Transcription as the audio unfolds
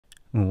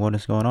What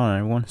is going on,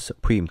 everyone?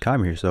 Supreme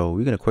Time here. So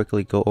we're gonna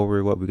quickly go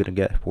over what we're gonna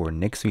get for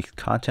next week's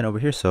content over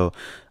here. So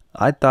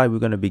I thought we are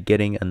gonna be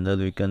getting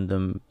another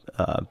Gundam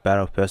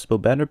Battle Festival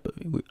banner, but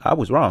I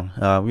was wrong.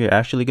 We're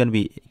actually gonna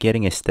be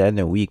getting a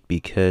standard week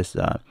because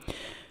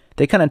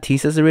they kind of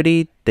teased us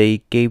already.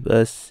 They gave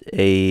us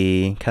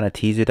a kind of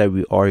teaser that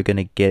we are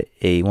gonna get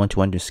a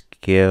 1-to-1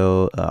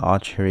 scale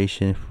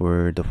alteration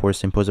for the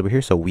Force Impulse over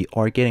here. So we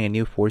are getting a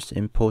new Force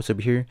Impulse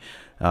over here.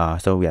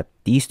 So we have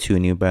these two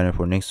new banners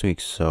for next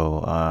week.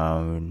 So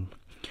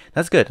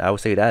that's good. I would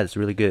say that is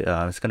really good.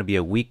 It's gonna be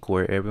a week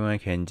where everyone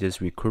can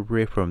just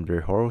recuperate from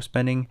their horror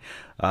spending,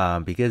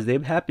 because they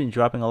have been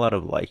dropping a lot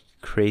of like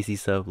crazy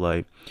stuff.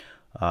 Like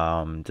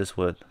just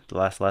what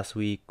last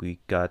week we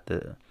got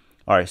the.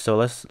 All right, so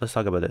let's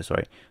talk about this. All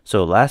right,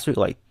 so last week,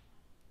 like,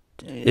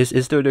 is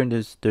there during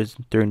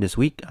this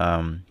week,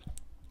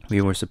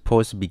 we were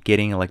supposed to be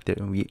getting like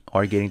we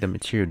are getting the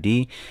material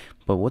D,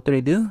 but what did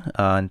they do?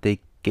 They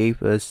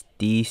gave us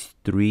these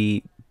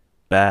three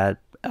bad.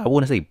 I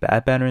wouldn't say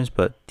bad banners,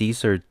 but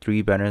these are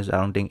three banners I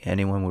don't think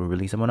anyone would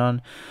release them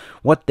on.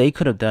 What they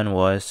could have done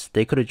was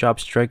they could have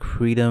dropped Strike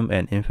Freedom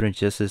and Infinite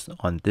Justice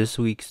on this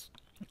week's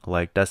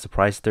like that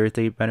surprise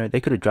Thursday banner. They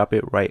could have dropped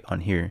it right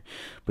on here,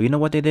 but you know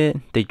what they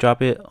did? They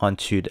dropped it on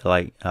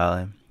like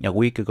a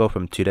week ago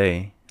from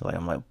today. Like,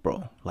 I'm like,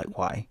 bro, like,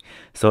 why?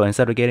 So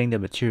instead of getting the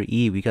material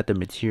E, we got the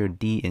material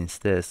D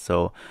instead.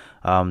 So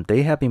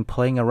they have been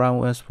playing around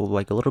with us for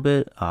like a little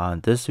bit.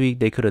 This week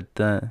they could have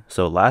done,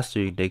 so last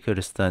week they could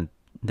have done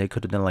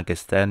like a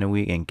standard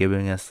week and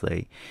giving us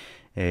like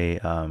a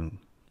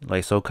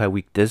like Sokai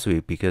week this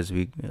week, because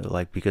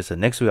because the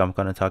next week I'm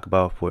gonna talk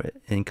about for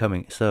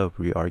incoming stuff.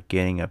 We are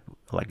getting a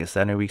like a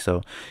standard week,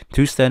 so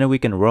two standard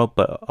week in a row.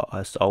 But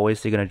as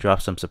always, they're gonna drop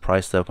some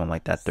surprise stuff on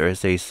like that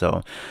Thursday,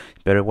 so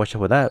better watch out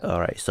for that. All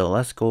right, so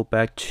let's go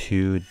back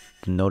to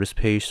the notice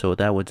page. So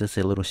that was just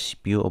a little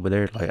spiel over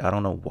there. Like, I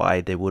don't know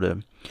why they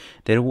wouldn't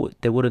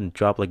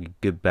drop like a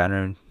good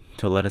banner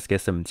to let us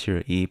get some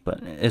material E, but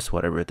it's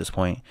whatever at this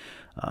point.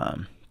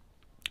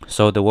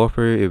 So the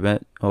warfare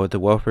event, or the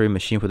warfare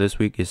machine for this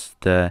week, is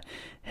the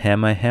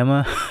Hama.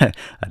 I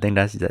think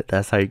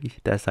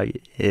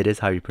it is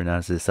how you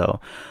pronounce it.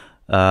 So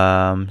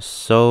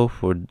so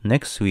for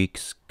next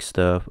week's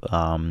stuff,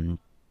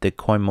 the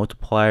coin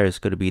multiplier is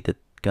going to be the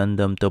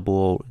Gundam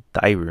Double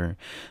Diver.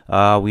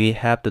 We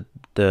have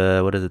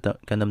the what is it, the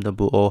Gundam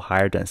Double O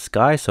higher than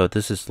Sky. So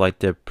this is like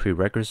the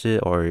prerequisite,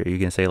 or you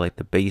can say like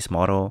the base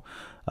model.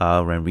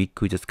 When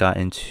Riku just got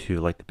into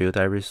like the Build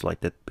Divers,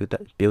 like the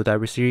Build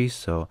Diver series.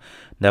 So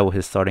that was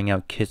his starting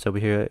out kits over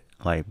here.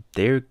 Like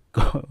they're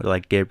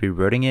like they're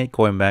reverting it,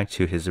 going back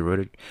to his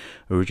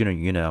original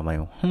unit. I'm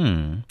like,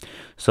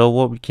 So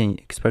what we can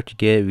expect to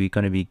get, we're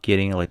gonna be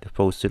getting like the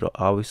full suit,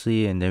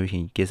 obviously, and then we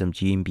can get some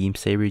GN Beam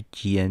Saber,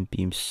 GN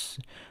Beams,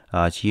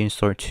 GN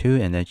Sword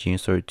 2, and then GN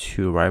Sword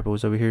 2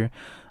 rivals over here.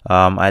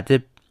 I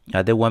did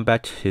went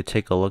back to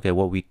take a look at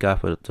what we got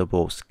for the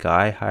double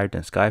Sky higher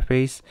than Sky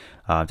face.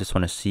 Just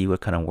want to see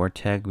what kind of word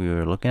tag we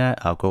were looking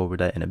at. I'll go over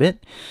that in a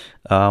bit.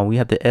 We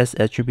have the S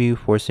attribute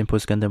Force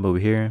Impulse Gundam over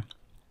here.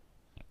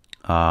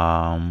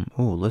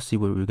 Let's see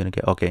what we're gonna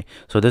get. Okay,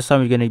 so this time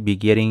we're gonna be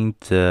getting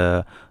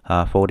the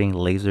folding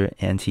laser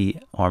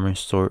anti-armor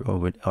sword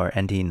over, or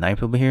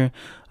anti-knife over here.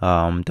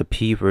 The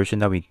P version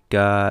that we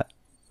got,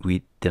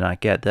 we did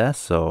not get that.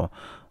 So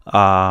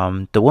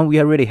the one we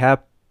already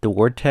have, the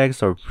word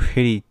tags are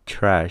pretty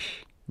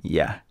trash.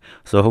 Yeah,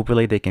 so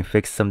hopefully they can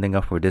fix something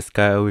up for this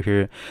guy over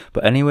here.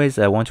 But anyways,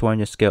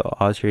 1-to-1 scale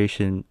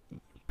alteration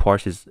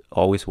parts is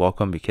always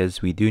welcome,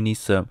 because we do need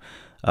some,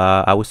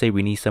 I would say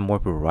we need some more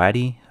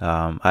variety.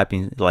 I've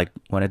been like,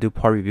 when I do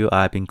part review,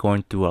 I've been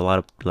going through a lot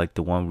of like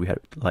the one we had,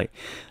 like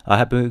I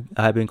have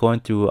been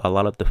going through a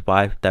lot of the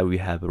 5 that we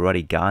have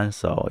already gotten.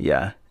 So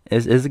yeah,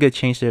 it's a good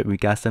change that we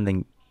got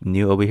something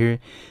new over here,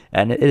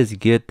 and it is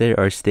good they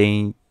are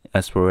staying.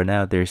 As for right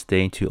now, they're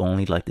staying to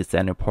only like the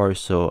standard parts.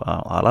 So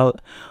a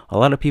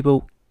lot of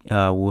people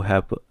will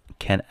have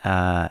can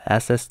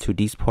access to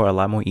these parts a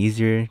lot more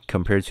easier,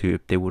 compared to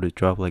if they would have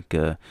dropped like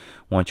a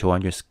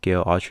 1-to-1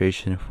 scale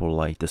alteration for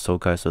like the Soul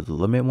Guys or the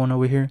limit one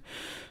over here.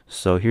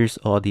 So here's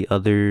all the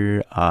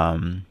other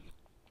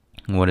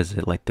what is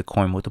it, like the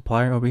coin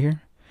multiplier over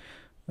here.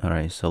 All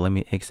right, so let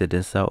me exit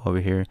this out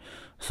over here.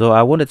 So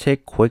I want to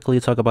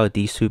quickly talk about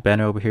these two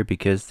banner over here,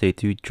 because they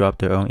do drop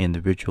their own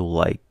individual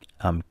like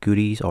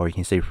goodies, or you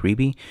can say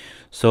freebie.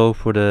 So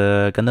for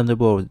the Gundam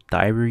Double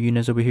Diver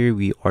units over here,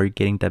 we are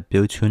getting that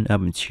build tune up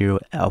material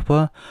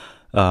alpha.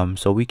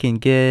 So we can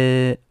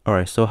get, all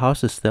right, so how's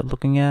the step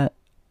looking at?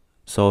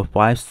 So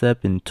 5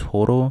 step in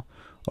total.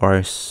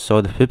 Or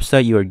so the 5th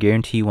step, you are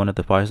guaranteed one of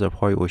the 5-star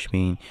part, which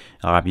means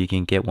you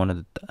can get one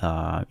of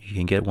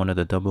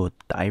the double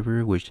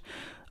diver, which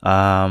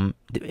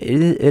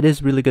it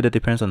is really good. It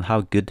depends on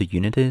how good the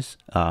unit is.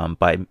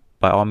 By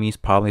all means,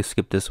 probably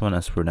skip this one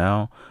as for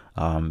now.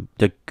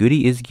 The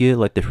goodie is good,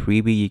 like the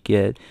freebie you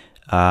get,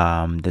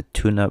 the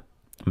tune-up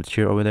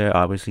material over there.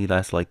 Obviously,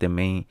 that's like the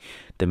main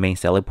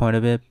selling point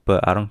of it.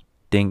 But I don't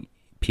think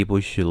people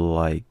should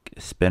like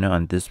spinner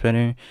on this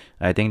spinner.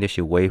 I think they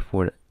should wait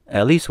for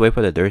at least wait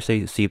for the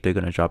Thursday to see if they're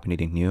gonna drop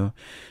anything new,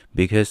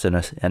 because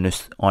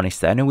on a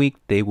standard week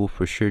they will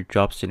for sure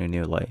drop something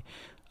new. Like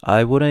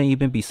I wouldn't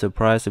even be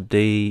surprised if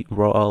they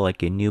roll out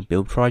like a new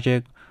build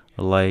project.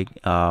 Like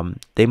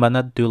they might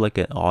not do like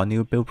an all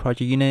new build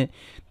project unit.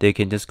 They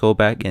can just go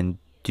back and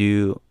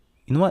do,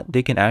 you know what,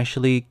 they can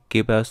actually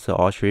give us the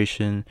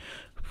alteration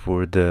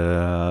for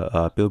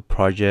the build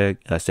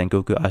project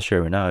Sengoku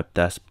Asher right now,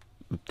 if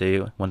they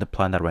want to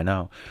plan that right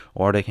now.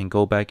 Or they can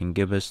go back and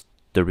give us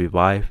the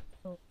revive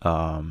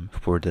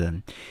for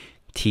the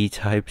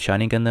T-type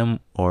Shining Gundam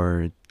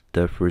or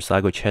the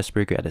Fusago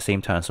Chestbreaker at the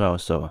same time as well.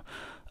 So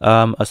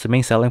as the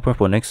main selling point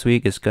for next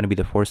week is going to be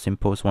the Force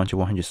Impulse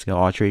 1/100 scale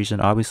alteration,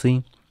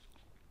 obviously.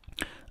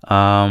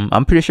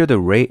 I'm pretty sure the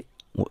rate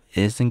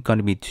isn't going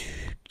to be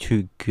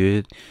too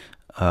good,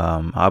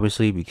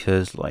 obviously,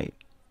 because like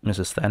it's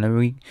a standard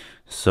week.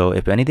 So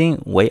if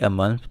anything, wait a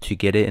month to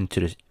get it into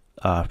the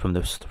from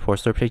the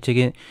 4-star pay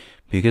ticket,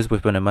 because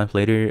within a month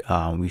later,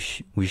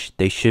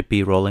 they should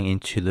be rolling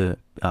into the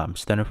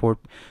standard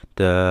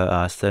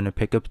standard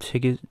pickup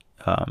ticket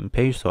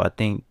page. So I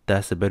think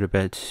that's a better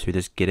bet to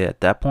just get it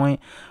at that point.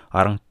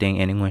 I don't think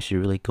anyone should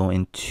really go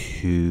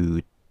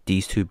into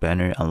these two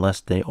banners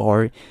unless they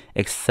are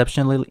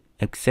exceptionally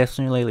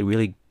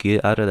really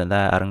good. Other than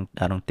that, I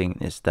don't think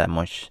it's that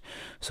much.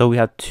 So we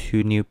have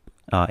two new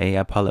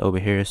AI pilot over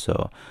here.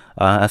 So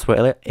as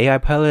for AI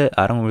pilot,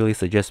 I don't really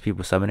suggest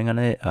people summoning on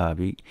it.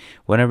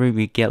 Whenever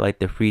we get like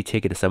the free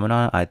ticket to summon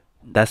on,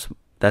 that's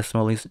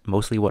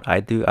mostly what I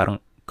do. I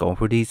don't go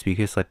for these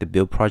because like the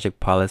build project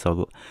pilots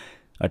are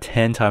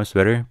 10 times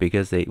better,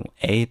 because they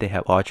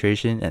have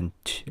alteration, and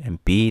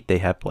B, they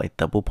have like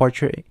double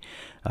portrait.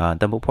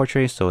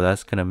 So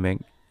that's gonna make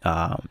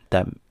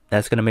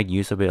that's gonna make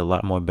use of it a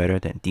lot more better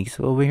than these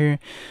over here.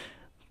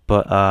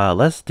 But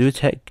let's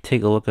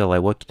take a look at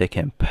like what they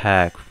can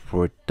pack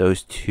for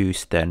those two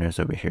standards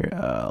over here.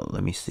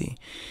 Let me see.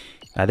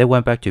 They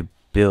went back to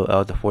build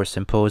out the Force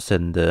Impulse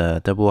and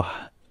the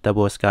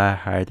double sky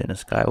higher than the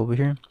sky over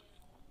here.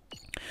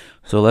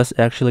 So let's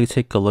actually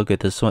take a look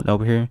at this one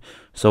over here.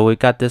 So we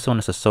got this one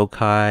as a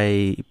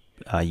Sokai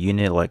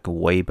unit like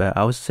way back.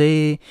 I would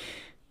say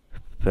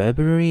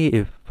February,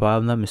 if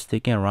I'm not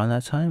mistaken, around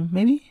that time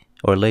maybe,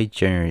 or late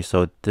January.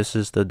 So this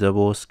is the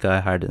double sky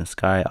higher than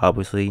sky.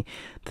 Obviously,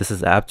 this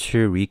is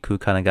after Riku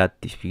kind of got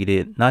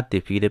defeated, not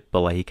defeated,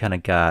 but like he kind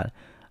of got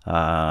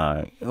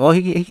well,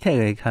 he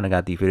kind of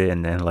got defeated,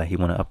 and then like he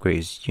want to upgrade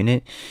his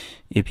unit.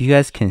 If you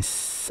guys can,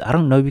 I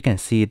don't know if you can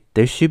see it,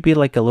 there should be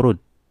like a little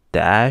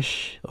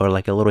dash or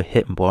like a little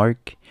hit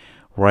mark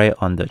right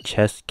on the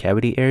chest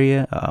cavity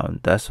area.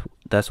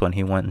 That's when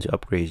he went to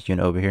upgrade his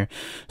unit over here.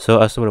 So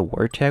as for the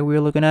word tag we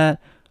were looking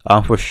at,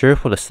 for sure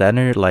for the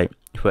standard, like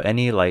for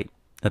any like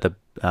the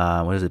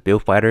what is it,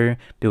 build fighter,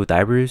 build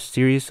divers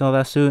series and all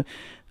that suit,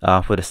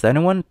 for the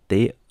standard one,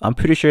 I'm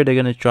pretty sure they're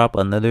gonna drop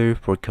another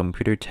for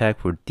computer tag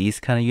for these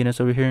kind of units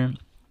over here.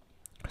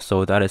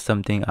 So that is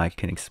something I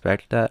can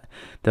expect that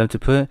them to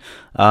put.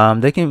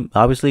 They can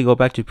obviously go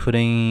back to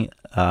putting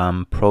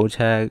pro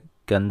tag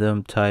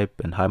Gundam type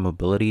and high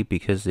mobility,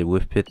 because it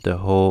would fit the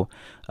whole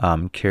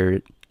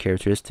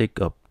characteristic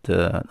of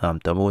the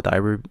double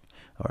diver.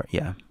 Or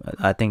yeah,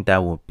 I think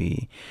that would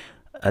be,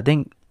 I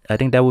think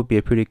that would be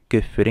a pretty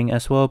good fitting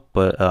as well.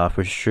 But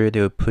for sure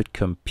they would put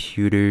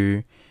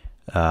computer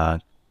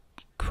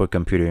for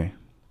computer.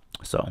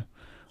 So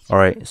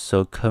alright,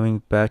 so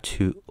coming back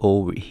to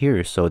over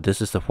here, so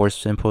this is the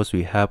Force Impulse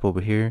we have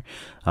over here.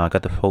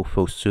 Got the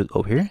full suit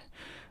over here.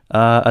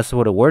 As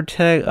for the word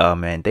tag, oh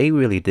man, they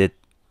really did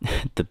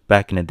the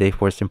back in the day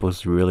Force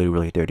Impulse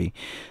really dirty.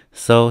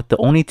 So the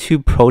only two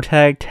pro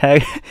tag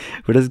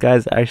for this guy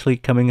is actually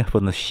coming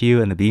from the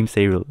shield and the beam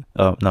saber.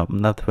 No,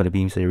 not for the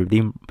beam saber,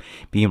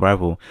 beam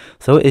rifle.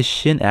 So is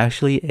Shin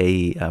actually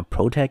a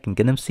pro tag in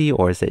Gundam C,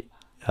 or is it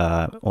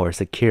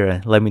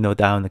Kira? Let me know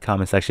down in the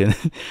comment section.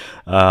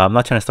 I'm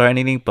not trying to start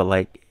anything, but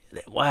like,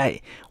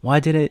 why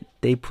didn't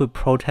they put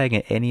pro tag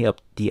in any of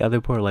the other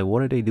part? Like,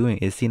 what are they doing?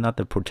 Is he not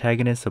the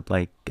protagonist of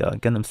like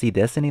Gundam C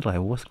Destiny? Like,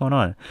 what's going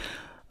on?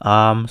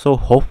 So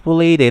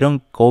hopefully they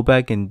don't go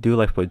back and do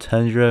like for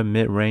Tundra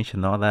mid-range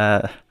and all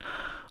that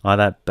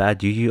bad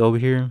juju over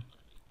here.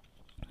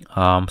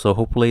 So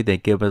hopefully they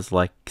give us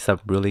like some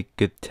really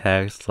good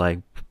tags like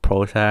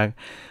pro tag,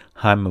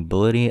 high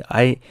mobility.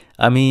 I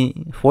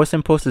mean, Force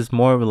Impulse is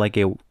more of like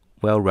a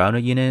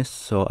well-rounded unit,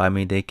 so I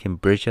mean they can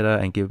bridge it out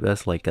and give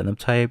us like Gundam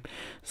type,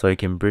 so you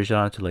can bridge it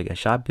on to like a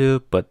shot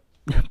build. But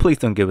please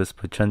don't give us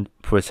for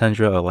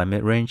Tundra or like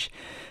mid-range.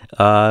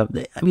 I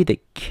mean,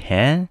 they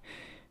can.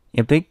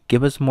 If they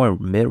give us more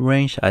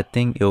mid-range, I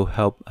think it'll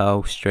help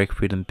out Strike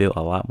Freedom build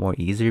a lot more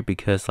easier,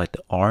 because like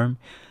the arm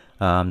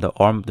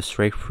of the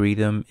Strike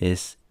Freedom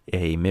is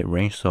a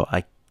mid-range. So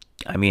I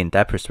mean, in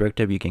that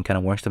perspective, you can kind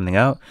of work something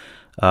out.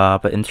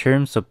 But in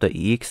terms of the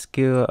EX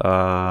skill,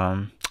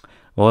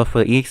 well,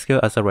 for the EX skill,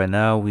 as of right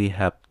now, we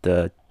have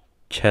the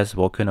chest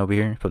Vulcan over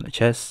here from the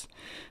chest.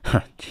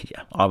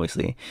 Yeah,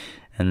 obviously.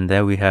 And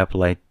then we have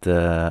like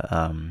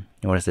the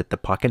what is it, the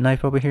pocket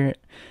knife over here.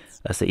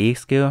 That's the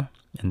EX skill.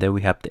 And then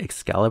we have the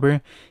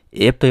Excalibur.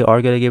 If they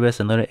are gonna give us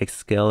another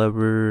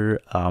Excalibur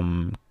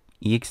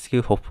EX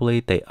skill, hopefully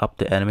they up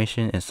the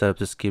animation instead of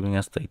just giving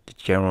us like the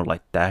general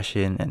like dash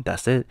in and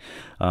that's it.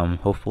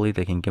 Hopefully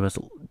they can give us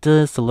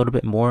just a little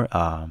bit more.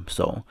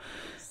 So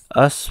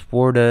as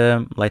for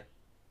the like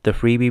the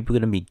freebie we're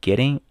gonna be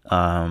getting,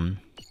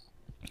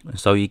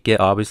 so you get,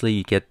 obviously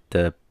you get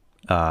the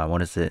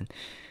what is it,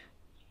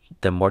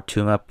 the more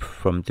tune up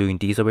from doing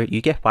these over here.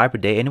 You get 5 per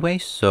day anyway,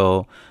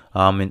 so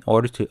in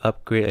order to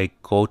upgrade a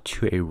gold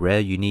to a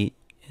red, you need,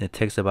 it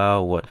takes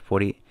about what,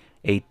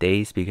 48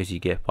 days, because you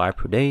get 5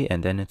 per day,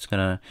 and then it's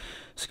gonna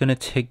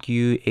take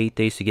you 8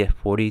 days to get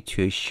 40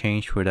 to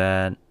exchange for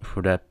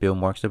that build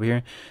marks over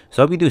here.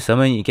 So if you do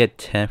summon, you get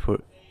 10 per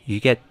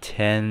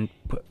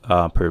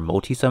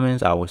multi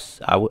summons.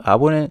 I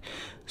wouldn't,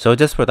 so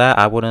just for that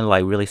I wouldn't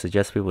like really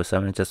suggest people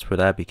summon just for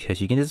that,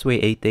 because you can just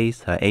wait 8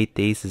 days. 8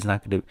 days is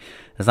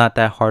not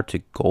that hard to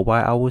go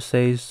by, I would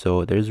say.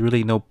 So there's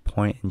really no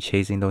point in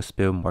chasing those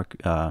build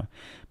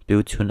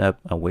tune up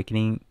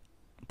awakening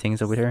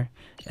things over here.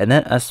 And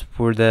then as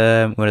for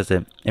the, what is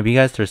it, if you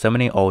guys are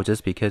summoning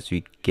just because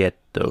you get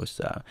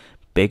those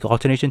big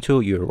alternation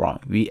tool, you're wrong.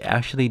 We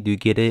actually do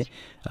get it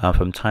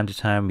from time to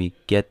time. We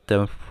get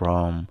them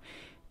from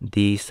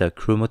these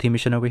crew multi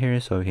mission over here.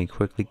 So we can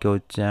quickly go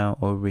down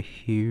over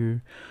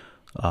here.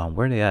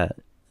 Where are they at?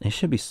 It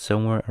should be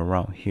somewhere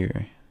around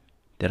here.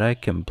 Did I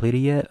complete it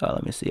yet?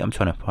 Let me see. I'm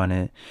trying to find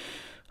it.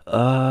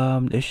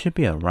 It should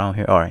be around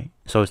here. All right,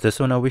 so it's this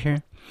one over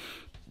here.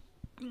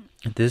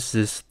 This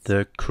is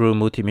the crew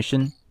multi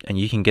mission, and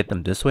you can get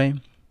them this way.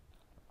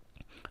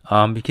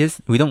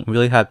 Because we don't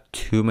really have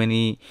too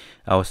many,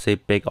 I would say,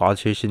 big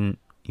alteration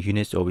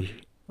units over here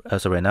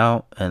as of right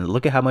now. And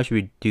look at how much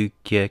we do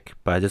get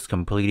by just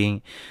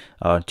completing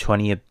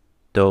 20 of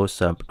those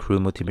crew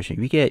multi mission.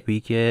 We get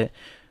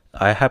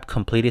I have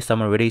completed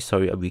some already, so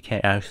we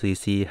can't actually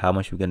see how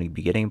much we're going to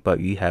be getting, but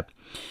you have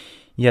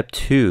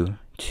 2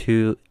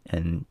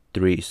 and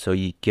 3, so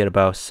you get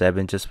about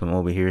 7 just from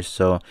over here.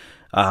 So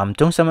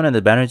don't summon on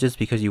the banner just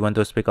because you want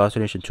those big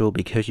alternation tool,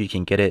 because you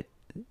can get it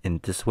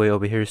in this way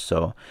over here.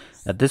 So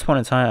at this point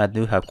in time, I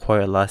do have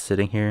quite a lot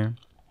sitting here.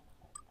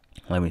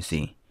 Let me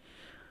see.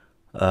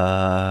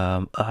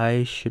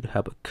 I should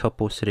have a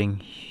couple sitting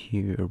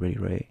here already,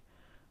 right?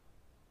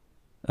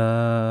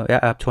 Yeah,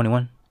 I have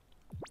 21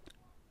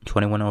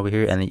 over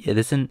here, and it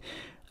isn't,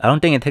 I don't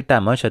think it takes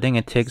that much. I think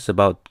it takes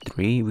about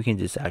 3. We can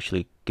just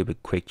actually give a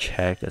quick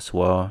check as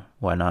well.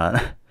 Why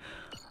not?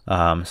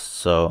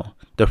 So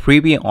the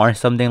freebie aren't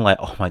something like,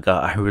 oh my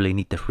god, I really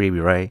need the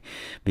freebie, right?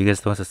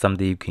 Because those are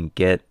something you can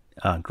get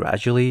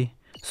gradually.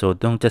 So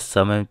don't just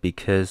summon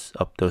because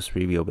of those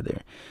freebie over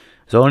there.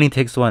 So it only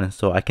takes 1,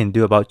 so I can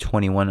do about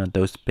 21 of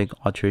those big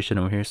alteration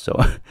over here.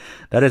 So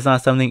that is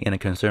not something in a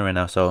concern right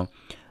now. So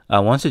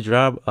once it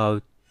drop,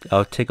 I'll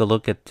take a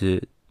look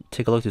to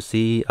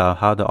see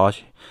how the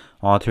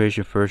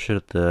alteration version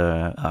of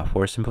the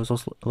Force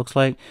Impulse looks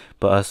like.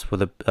 But as for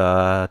the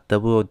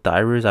double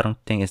divers, I don't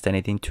think it's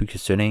anything too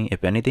concerning.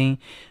 If anything,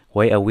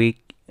 wait a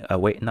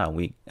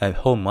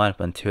whole month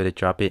until they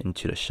drop it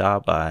into the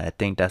shop. I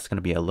think that's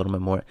gonna be a little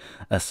bit more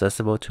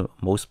accessible to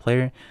most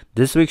player.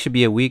 This week should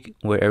be a week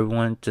where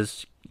everyone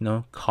just,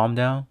 calm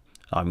down.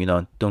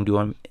 Don't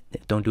do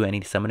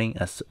any summoning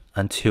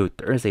until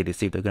Thursday to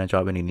see if they're gonna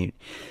drop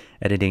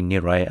anything new,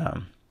 right?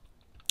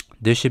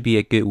 This should be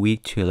a good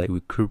week to like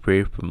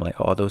recuperate from like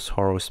all those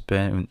horror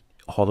spend,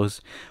 all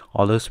those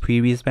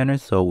previous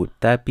banners. So with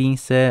that being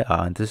said,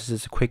 this is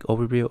just a quick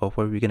overview of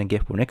what we're gonna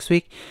get for next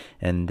week,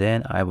 and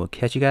then I will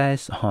catch you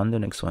guys on the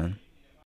next one.